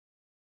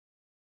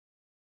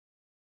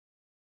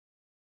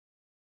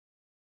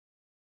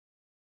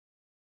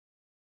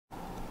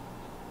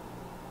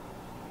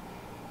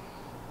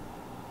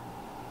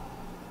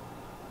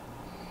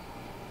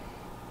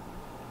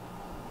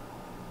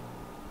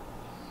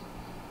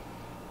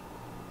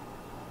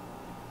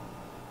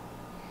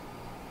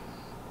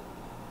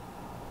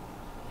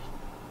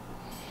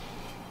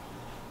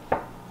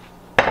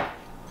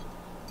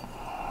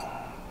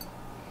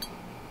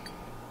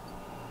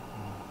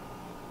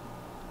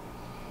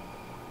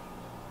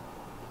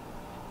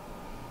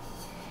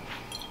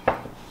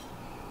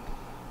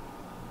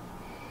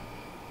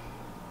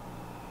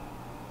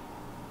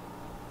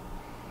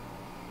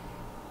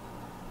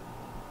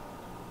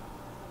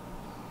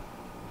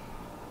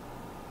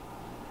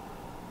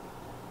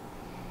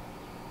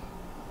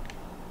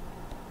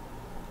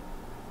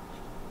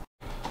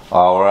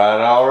All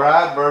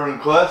right, Bourbon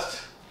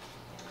Quest.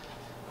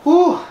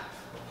 Whew.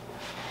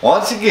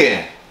 Once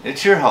again,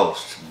 it's your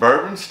host,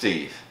 Bourbon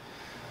Steve.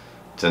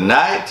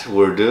 Tonight,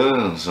 we're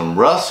doing some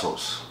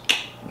Russells.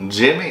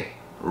 Jimmy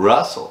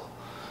Russell.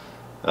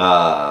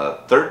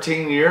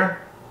 13-year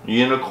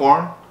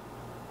unicorn.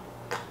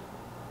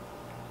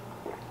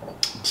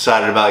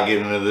 Excited about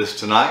getting into this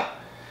tonight.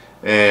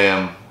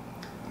 And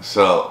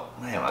so,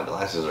 man, my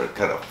glasses are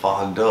kind of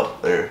fogged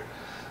up there.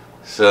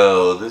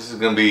 So this is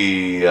going to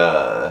be,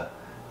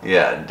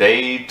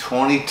 day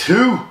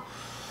 22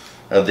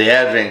 of the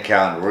Advent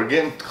calendar. We're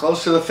getting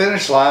close to the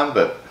finish line,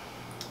 but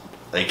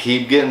they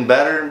keep getting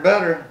better and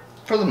better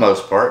for the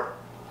most part.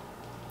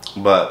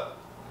 But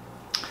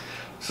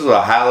this is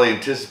a highly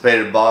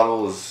anticipated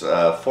bottle. I was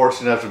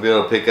fortunate enough to be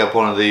able to pick up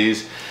one of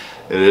these.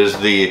 It is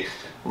the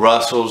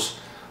Russell's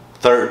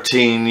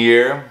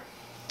 13-year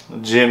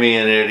Jimmy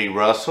and Eddie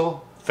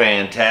Russell.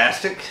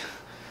 Fantastic.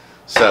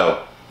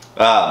 So,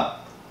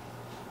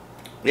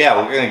 yeah,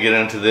 we're going to get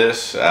into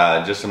this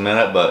just a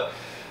minute, but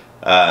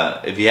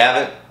if you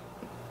haven't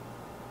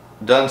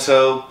done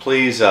so,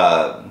 please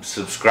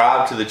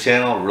subscribe to the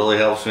channel. It really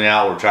helps me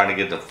out. We're trying to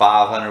get to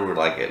 500. We're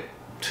like at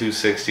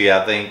 260,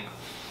 I think.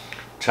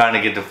 Trying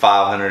to get to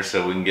 500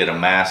 so we can get a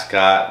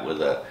mascot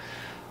with a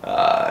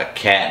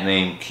cat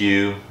named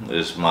Q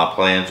is my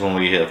plans when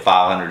we hit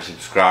 500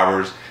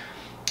 subscribers.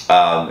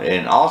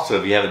 And also,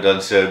 if you haven't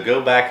done so,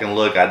 go back and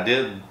look. I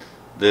did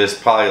this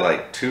probably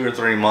like 2 or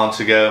 3 months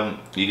ago.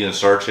 You can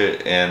search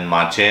it in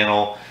my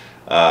channel.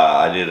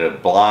 I did a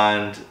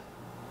blind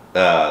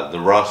the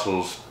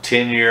Russell's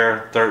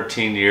 10-year,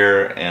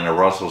 13-year, and a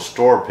Russell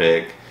store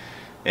pick.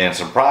 And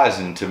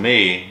surprising to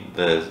me,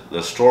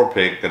 the store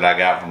pick that I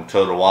got from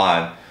Total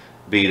Wine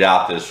beat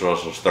out this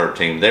Russell's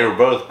 13. They were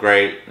both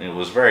great. It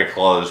was very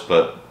close,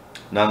 but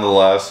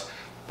nonetheless,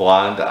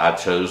 blind, I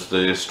chose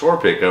the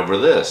store pick over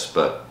this.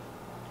 But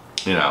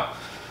you know,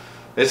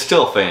 it's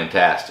still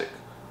fantastic.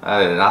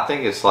 And I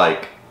think it's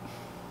like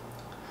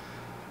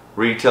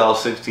retail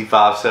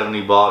 65,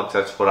 70 bucks.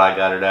 That's what I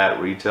got it at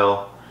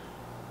retail.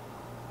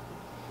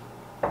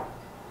 I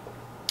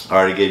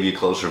already gave you a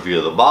closer view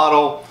of the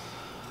bottle.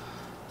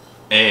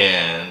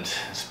 And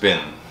it's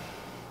been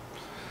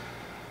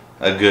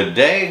a good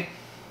day.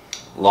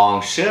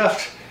 Long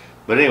shift.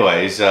 But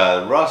anyways,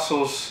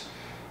 Russell's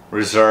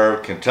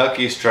Reserve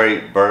Kentucky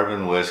Straight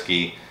Bourbon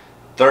Whiskey.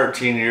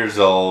 13 years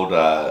old.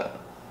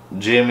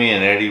 Jimmy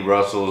and Eddie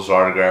Russell's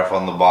autograph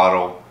on the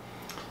bottle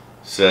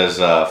says,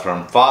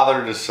 from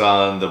father to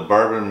son, the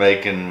bourbon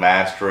making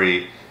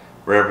mastery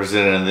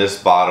represented in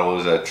this bottle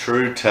is a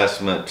true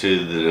testament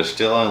to the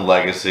distilling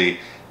legacy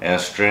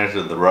and strength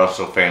of the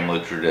Russell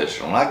family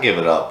tradition. And I give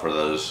it up for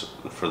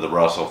the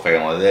Russell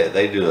family.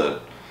 They do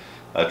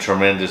a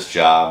tremendous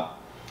job.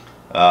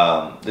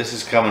 This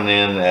is coming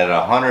in at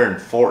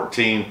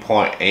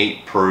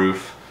 114.8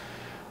 proof.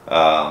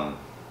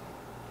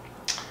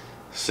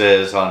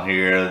 Says on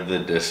here, the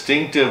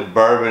distinctive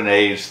bourbon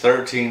aged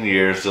 13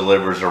 years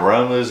delivers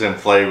aromas and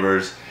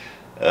flavors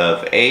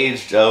of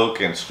aged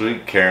oak and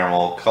sweet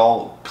caramel,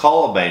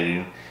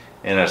 culminating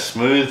in a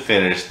smooth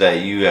finish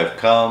that you have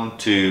come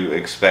to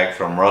expect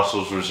from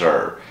Russell's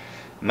Reserve.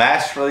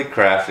 Masterfully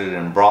crafted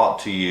and brought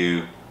to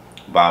you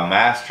by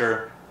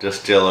master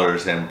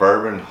distillers and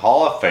bourbon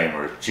Hall of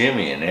Famers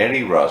Jimmy and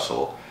Eddie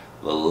Russell,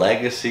 the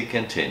legacy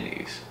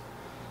continues.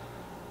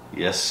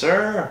 Yes,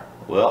 sir.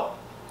 Well,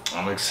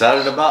 I'm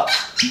excited about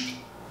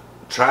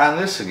trying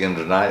this again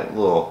tonight. A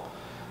little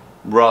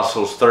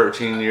Russell's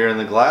 13-year in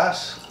the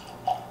glass.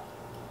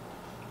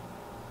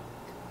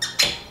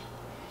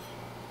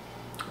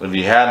 If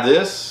you have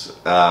this,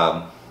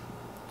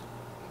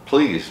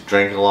 please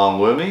drink along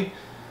with me.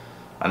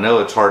 I know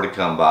it's hard to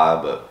come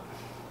by, but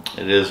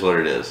it is what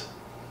it is.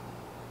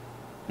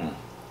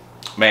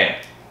 Man,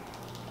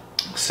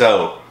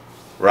 so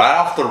right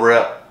off the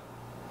rip,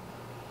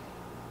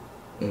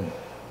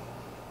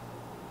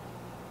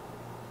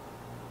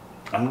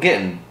 I'm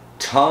getting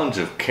tons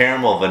of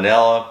caramel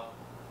vanilla.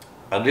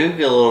 I do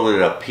get a little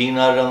bit of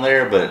peanut on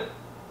there, but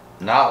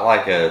not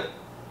like a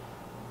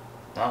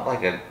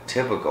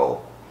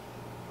typical.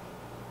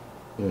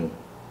 I mean,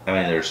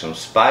 there's some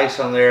spice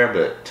on there,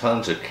 but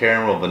tons of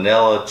caramel,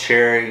 vanilla,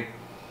 cherry,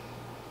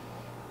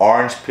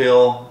 orange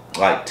peel,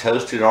 like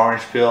toasted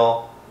orange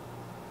peel.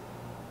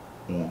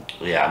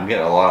 Yeah, I'm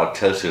getting a lot of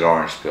toasted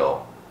orange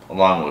peel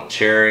along with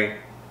cherry.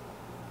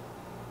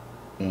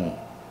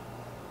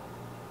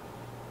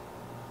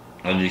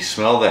 And you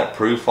smell that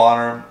proof on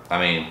her.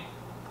 I mean,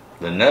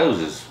 the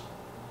nose is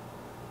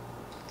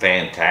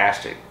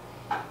fantastic.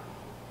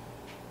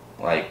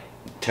 Like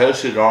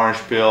toasted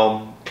orange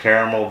peel,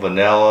 caramel,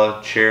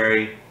 vanilla,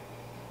 cherry,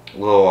 a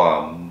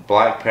little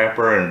black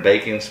pepper and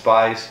baking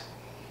spice.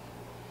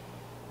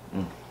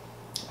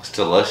 It's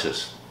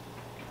delicious.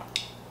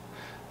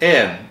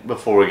 And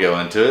before we go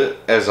into it,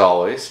 as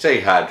always,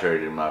 stay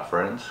hydrated, my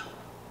friends.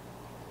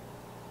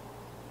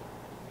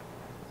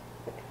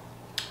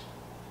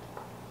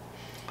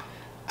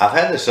 I've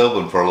had this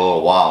open for a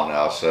little while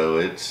now, so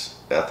I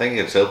think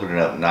it's opening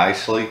up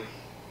nicely.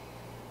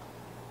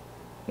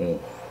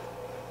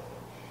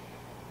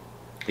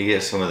 You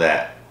get some of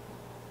that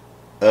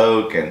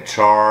oak and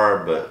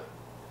char, but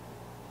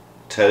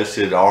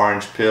toasted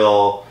orange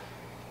peel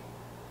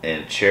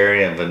and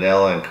cherry and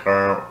vanilla and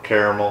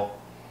caramel.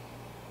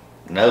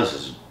 Nose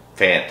is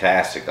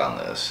fantastic on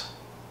this.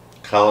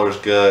 Color's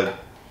good.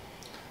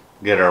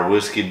 Get our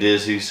whiskey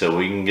dizzy so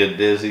we can get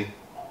dizzy.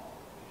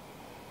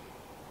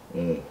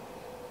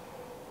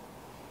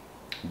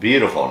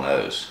 Beautiful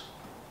nose.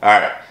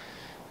 Alright.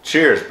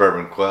 Cheers,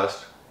 Bourbon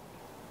Quest.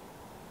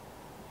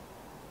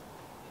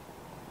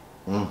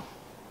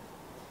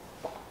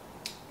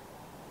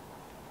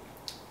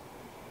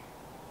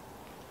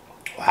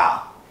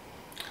 Wow.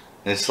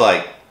 It's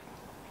like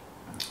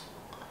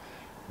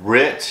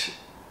rich,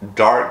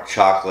 dark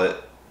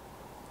chocolate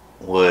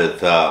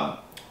with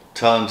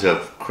tons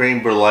of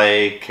creme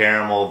brulee,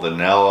 caramel,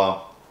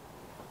 vanilla,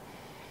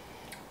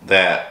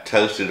 that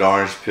toasted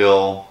orange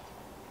peel,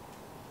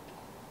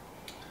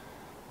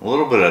 a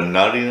little bit of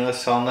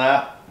nuttiness on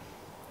that.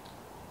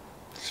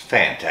 It's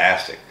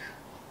fantastic.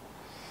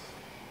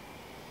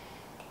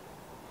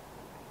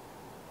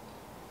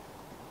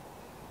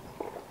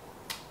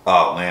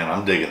 Oh man,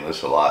 I'm digging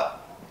this a lot.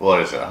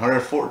 What is it,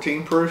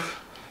 114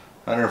 proof?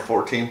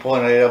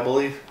 114.8, I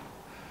believe.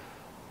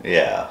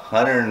 Yeah,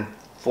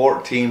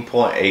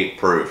 114.8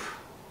 proof.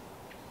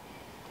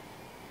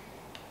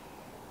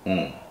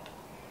 I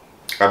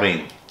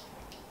mean,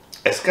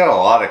 it's got a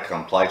lot of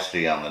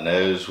complexity on the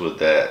nose with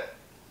that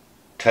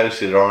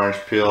toasted orange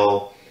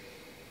peel,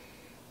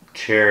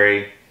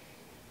 cherry,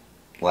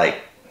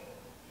 like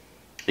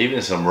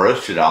even some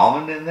roasted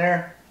almond in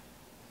there.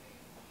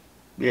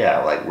 Yeah,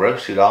 like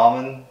roasted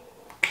almond,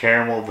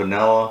 caramel,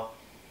 vanilla.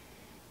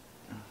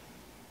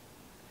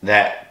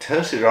 That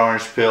toasted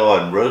orange peel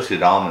and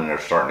roasted almond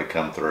are starting to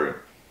come through.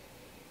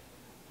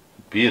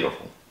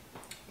 Beautiful.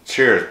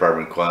 Cheers,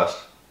 Bourbon Quest.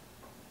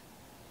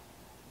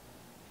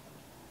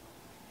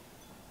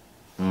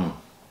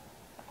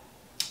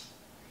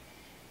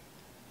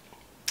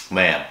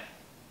 Man.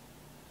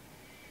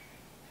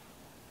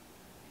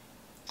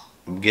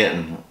 I'm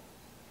getting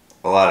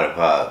a lot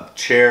of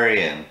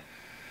cherry and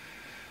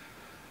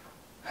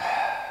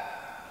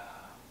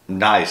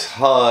nice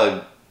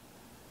hug,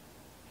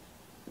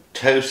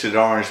 toasted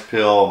orange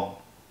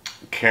peel,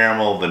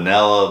 caramel,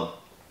 vanilla,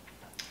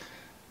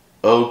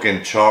 oak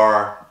and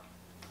char.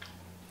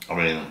 I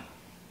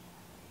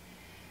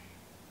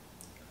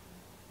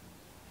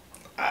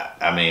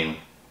mean,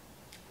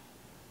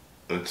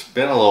 it's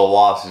been a little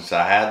while since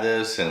I had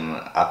this, and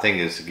I think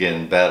it's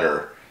getting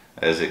better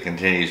as it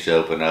continues to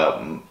open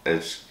up. And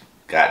it's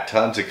got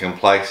tons of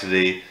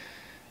complexity.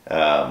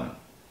 Yeah,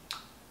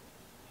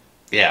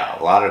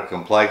 a lot of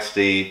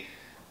complexity,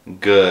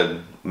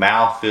 good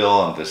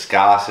mouthfeel and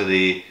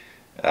viscosity,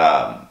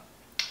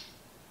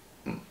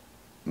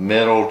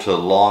 middle to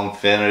long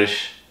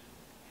finish.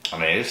 I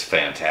mean, it's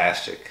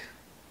fantastic.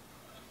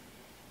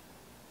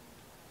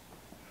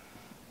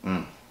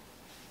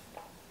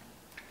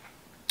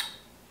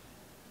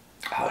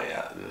 Oh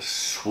yeah, the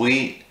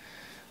sweet,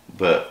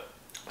 but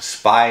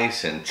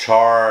spice and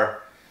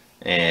char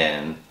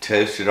and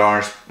toasted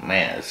orange.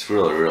 Man, it's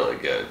really, really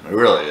good. It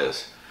really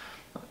is.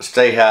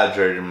 Stay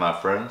hydrated, my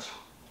friends.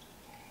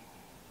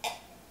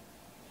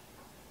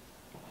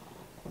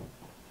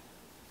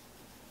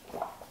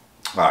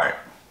 Alright.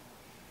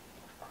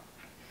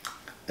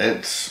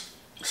 It's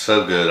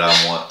so good,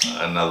 I want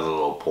another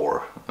little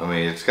pour. I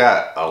mean, it's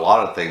got a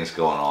lot of things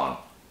going on,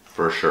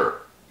 for sure.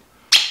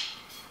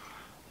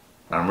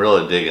 I'm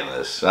really digging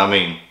this. I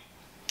mean,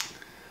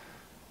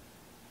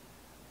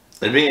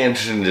 it'd be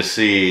interesting to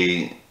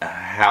see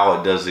how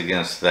it does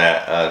against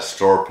that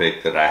store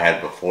pick that I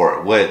had before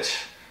it, which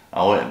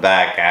I went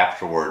back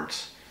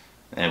afterwards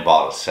and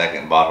bought a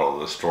second bottle of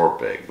the store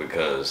pick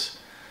because,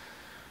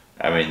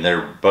 I mean,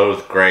 they're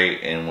both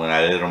great, and when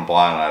I did them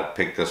blind, I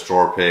picked the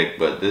store pick,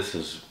 but this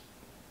is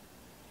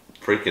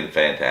freaking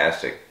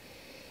fantastic.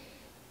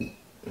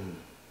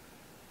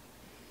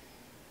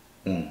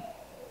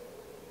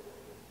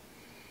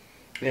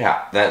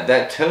 Yeah,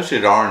 that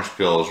toasted orange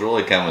peel is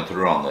really coming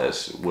through on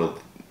this with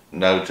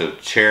notes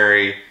of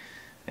cherry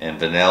and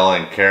vanilla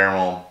and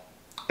caramel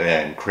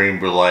and creme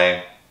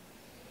brulee.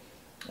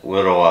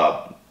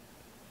 Little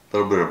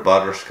bit of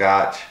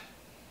butterscotch.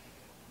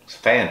 It's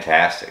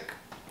fantastic.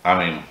 I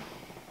mean,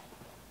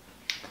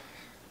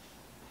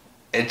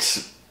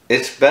 it's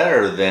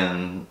better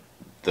than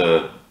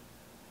the.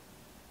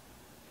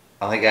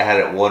 I think I had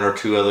it one or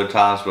two other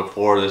times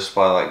before. This is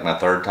probably like my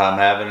third time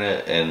having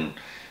it, and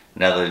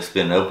now that it's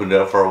been opened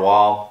up for a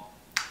while,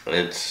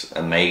 it's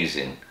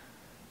amazing.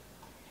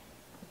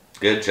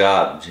 Good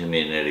job,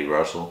 Jimmy and Eddie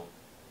Russell.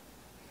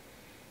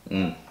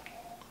 And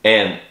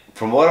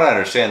from what I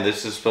understand,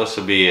 this is supposed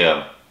to be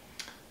a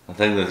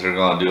thing that they're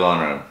going to do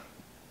on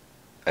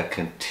a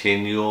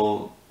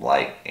continual,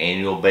 like,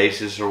 annual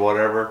basis or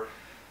whatever.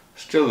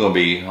 Still going to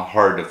be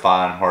hard to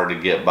find, hard to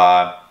get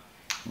by.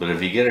 But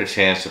if you get a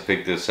chance to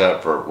pick this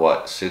up for,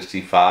 what,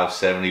 65,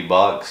 70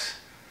 bucks,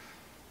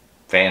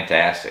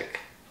 fantastic.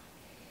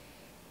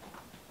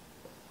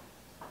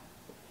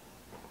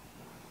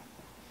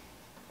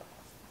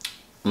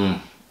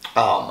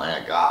 Oh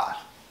my God.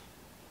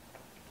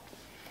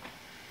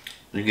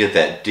 You get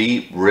that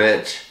deep,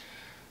 rich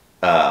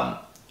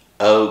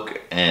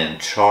oak and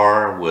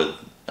char with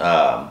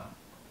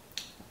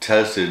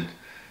toasted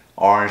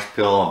orange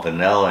peel and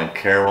vanilla and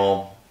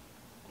caramel.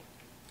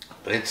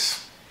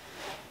 It's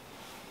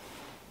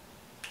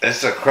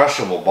a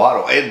crushable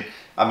bottle. And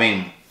I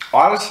mean,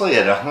 honestly,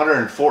 at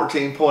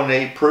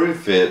 114.8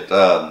 proof, it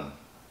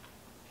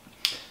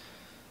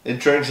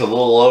drinks a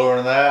little lower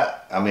than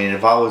that. I mean,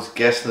 if I was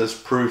guessing this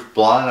proof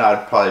blind,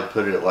 I'd probably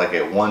put it like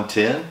at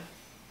 110.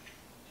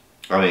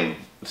 I mean,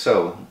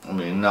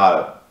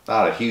 not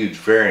a huge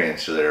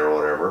variance there or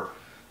whatever,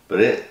 but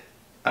this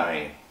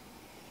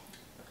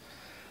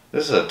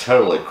is a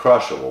totally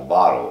crushable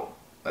bottle.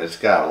 It's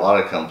got a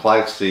lot of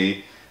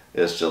complexity.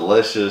 It's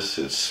delicious.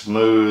 It's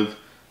smooth.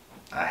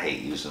 I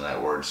hate using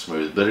that word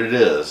smooth, but it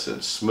is.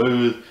 It's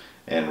smooth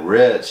and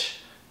rich.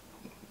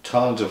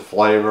 Tons of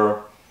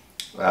flavor.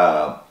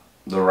 The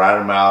right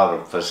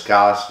amount of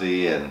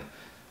viscosity and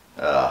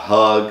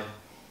hug.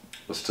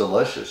 It's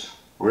delicious.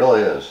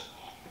 Really is.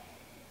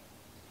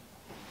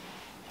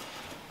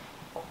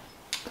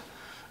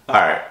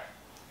 Alright,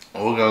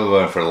 we're going to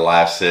go in for the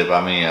last sip.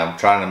 I mean, I'm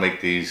trying to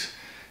make these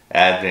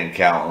Advent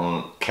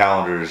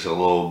calendars a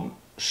little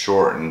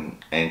short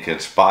and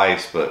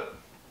concise, but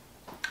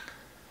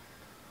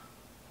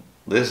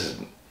this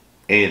is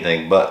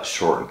anything but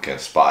short and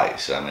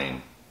concise. I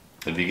mean,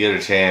 if you get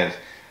a chance,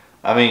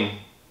 I mean,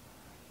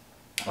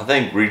 I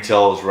think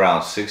retail is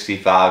around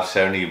 65,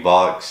 70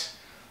 bucks.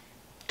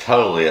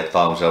 Totally a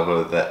thumbs up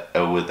with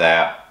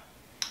that.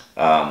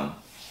 I'd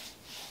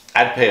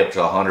pay up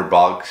to 100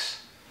 bucks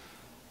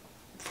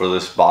for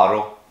this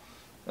bottle,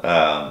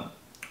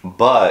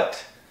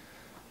 but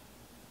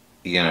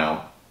you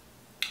know,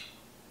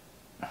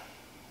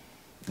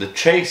 the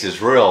chase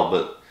is real.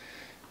 But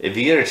if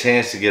you get a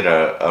chance to get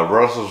a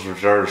Russell's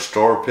Reserve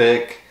store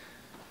pick,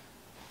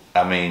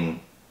 I mean,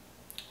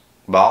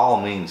 by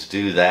all means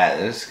do that.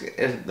 It's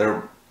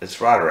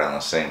right around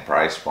the same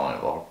price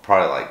point, well,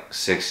 probably like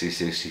 60,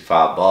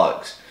 65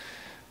 bucks,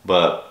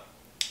 but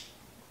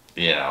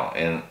you know,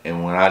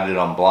 and when I did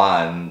on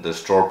blind, the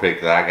store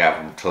pick that I got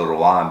from Total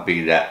Wine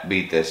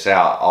beat this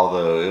out,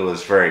 although it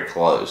was very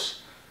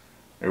close.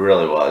 It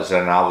really was,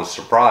 and I was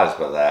surprised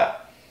by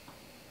that.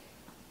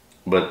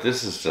 But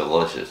this is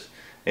delicious,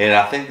 and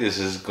I think this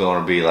is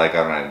going to be like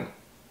on a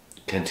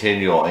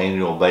continual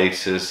annual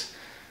basis.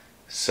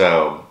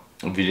 So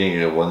if you didn't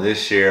get one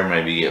this year,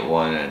 maybe get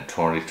one in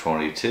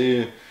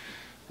 2022,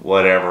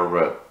 whatever.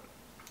 But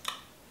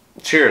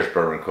cheers,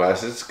 Bourbon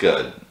Quest. It's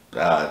good.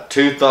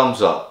 2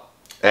 thumbs up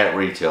at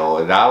retail,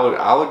 and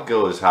I would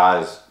go as high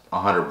as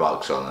 100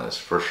 bucks on this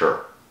for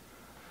sure.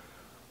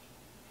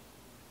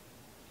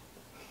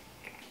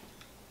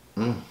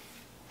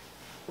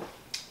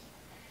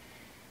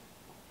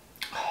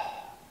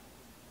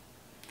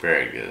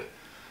 Very good.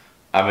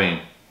 I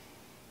mean,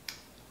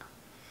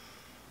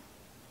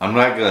 I'm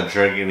not going to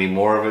drink any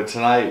more of it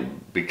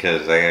tonight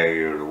because I got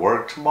to go to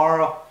work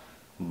tomorrow,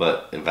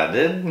 but if I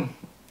didn't,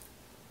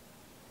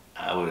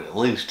 I would at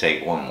least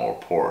take one more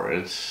pour.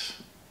 It's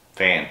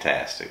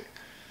fantastic.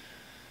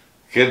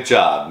 Good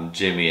job,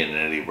 Jimmy and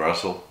Eddie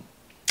Russell.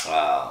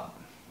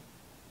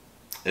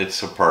 It's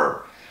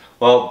superb.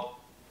 Well,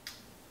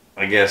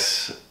 I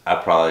guess I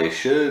probably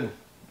should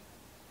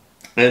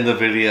end the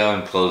video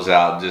and close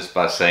out just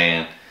by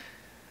saying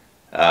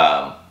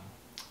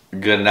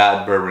good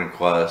night, Bourbon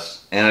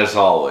Quest. And as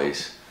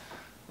always,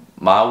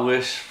 my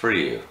wish for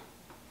you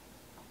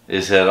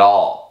is that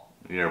all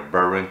your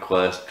Bourbon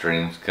Quest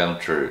dreams come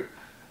true.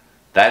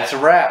 That's a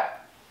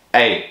wrap.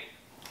 Hey,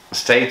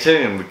 stay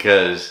tuned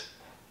because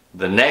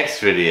the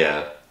next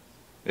video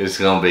is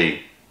going to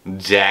be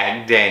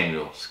Jack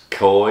Daniel's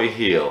Coy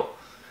Hill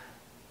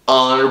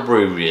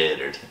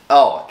unabbreviated.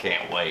 Oh, I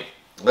can't wait.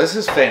 This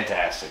is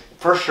fantastic,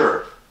 for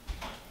sure.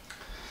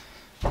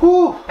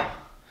 Whew.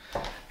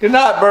 Good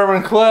night,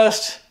 Bourbon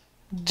Quest.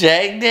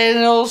 Jack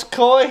Daniel's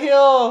Coy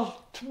Hill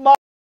tomorrow.